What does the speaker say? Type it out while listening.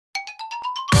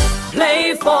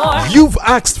Play for. You've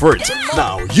asked for it.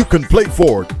 Now you can play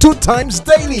for 2 times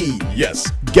daily. Yes,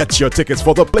 get your tickets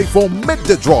for the Play for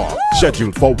Midday Draw,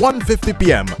 scheduled for 1:50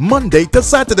 p.m. Monday to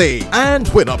Saturday, and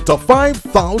win up to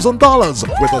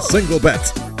 $5,000 with a single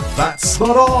bet. That's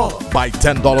not all. Buy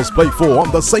 $10 Play for on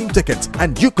the same ticket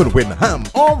and you could win ham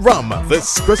or rum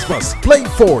this Christmas. Play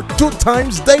for 2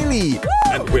 times daily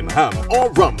and win ham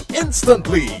or rum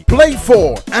instantly. Play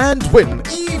for and win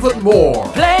even more.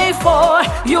 Play for,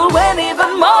 you'll win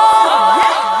even more.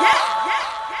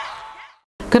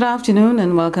 Good afternoon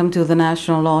and welcome to the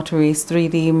National Lottery's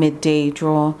 3D Midday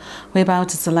Draw. We're about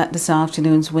to select this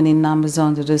afternoon's winning numbers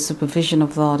under the supervision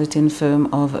of the auditing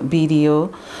firm of BDO,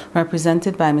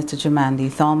 represented by Mr. Jamandi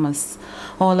Thomas.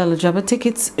 All eligible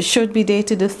tickets should be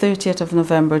dated the 30th of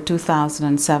November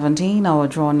 2017, our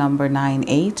draw number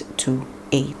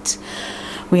 9828.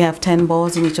 We have 10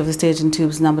 balls in each of the staging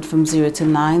tubes numbered from 0 to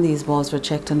 9. These balls were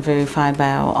checked and verified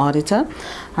by our auditor.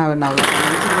 I will now look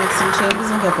into the mixing chambers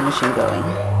and get the machine going.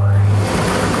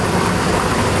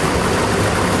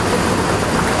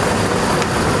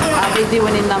 Our big D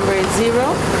winning number is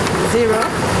 0, 0,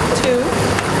 2,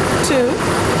 2,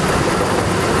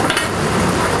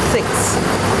 6,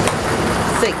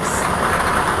 6.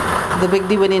 The big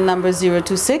D winning number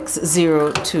 026,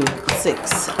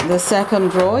 026. The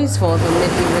second draw is for the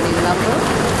midday winning number,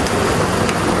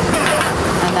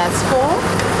 and that's 4,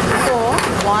 4,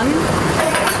 1,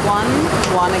 1,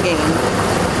 1 again.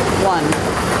 1.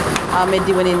 Our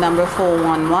midday winning number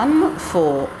 411,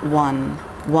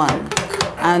 411.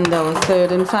 And our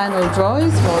third and final draw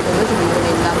is for the little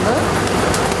winning number.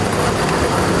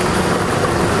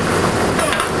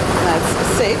 That's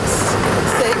 6,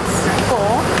 6, 4,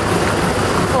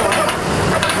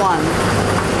 1,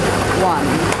 1.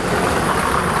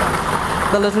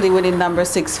 The little winning number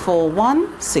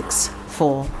 641,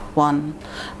 641.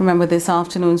 Remember, this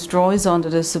afternoon's draw is under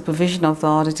the supervision of the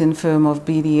auditing firm of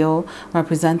BDO,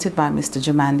 represented by Mr.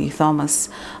 Jamandi Thomas.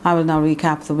 I will now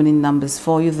recap the winning numbers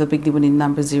for you. The big D winning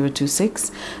number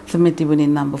 026, the midday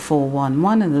winning number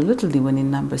 411, and the little D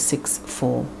winning number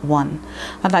 641.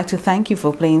 I'd like to thank you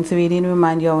for playing 3D and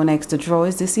remind you our next draw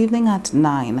is this evening at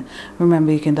 9.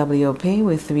 Remember, you can double your pay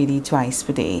with 3D twice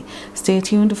per day. Stay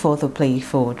tuned for the Play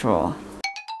 4 draw.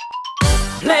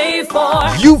 Play for.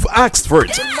 You've asked for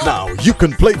it. Now you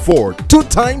can play for 2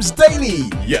 times daily.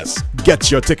 Yes,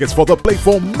 get your tickets for the Play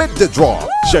for Midday Draw,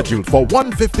 scheduled for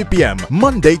 1:50 p.m.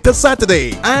 Monday to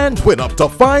Saturday, and win up to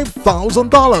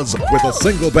 $5,000 with a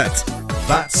single bet.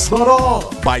 That's not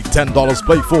all. Buy $10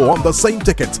 Play for on the same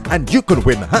ticket and you could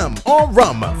win ham or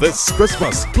rum this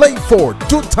Christmas. Play for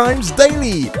 2 times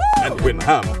daily and win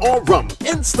ham or rum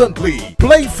instantly.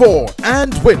 Play for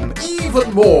and win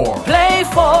even more. Play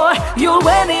for, you'll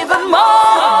win even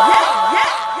more.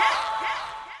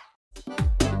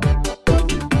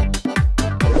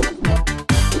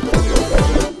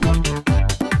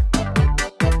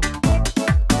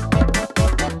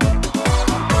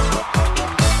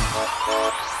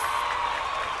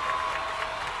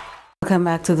 Welcome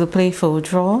back to the Play 4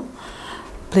 draw.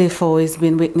 Play 4 is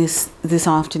being witnessed this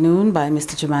afternoon by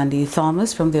Mr. Jamandi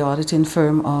Thomas from the auditing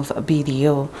firm of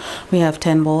BDO. We have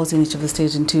 10 balls in each of the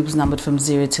staging tubes numbered from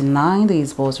 0 to 9.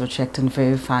 These balls were checked and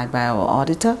verified by our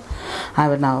auditor. I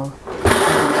will now get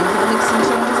them into the mixing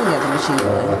chambers and get the machine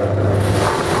going.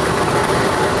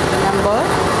 Remember,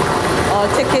 all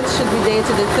tickets should be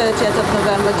dated the 30th of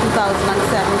November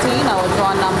 2017. Our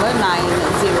draw number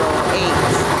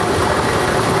 908.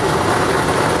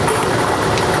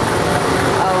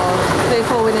 Play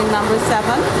for winning number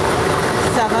 7,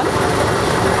 7,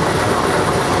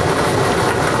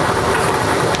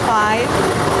 5,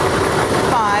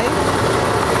 5,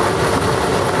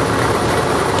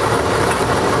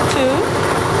 2,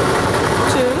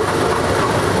 2,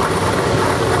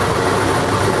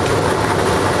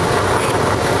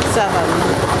 7,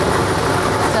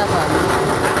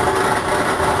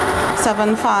 7,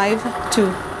 7, 5,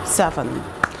 2, 7.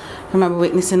 Remember,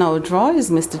 witnessing our draw is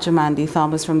Mr. Jamandi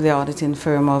Thomas from the auditing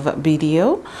firm of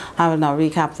BDO. I will now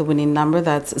recap the winning number.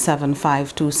 That's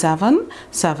 7527,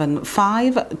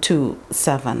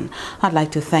 7527. I'd like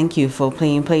to thank you for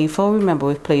playing Play 4. Remember,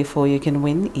 with Play 4 you can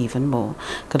win even more.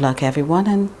 Good luck everyone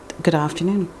and good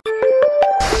afternoon.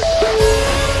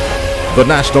 The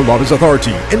National Lotteries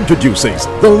Authority introduces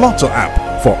the Lotto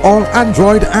app for all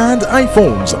Android and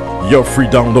iPhones. Your free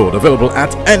download available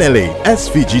at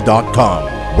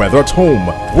NLA.svg.com. Whether at home,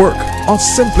 work, or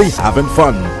simply having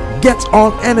fun, get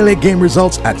all NLA game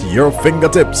results at your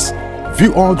fingertips.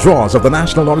 View all draws of the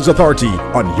National Lotteries Authority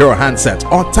on your handset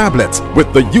or tablet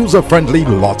with the user-friendly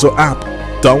Lotto app.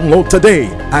 Download today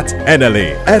at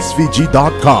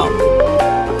NLA.svg.com.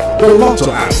 the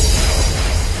Lotto app.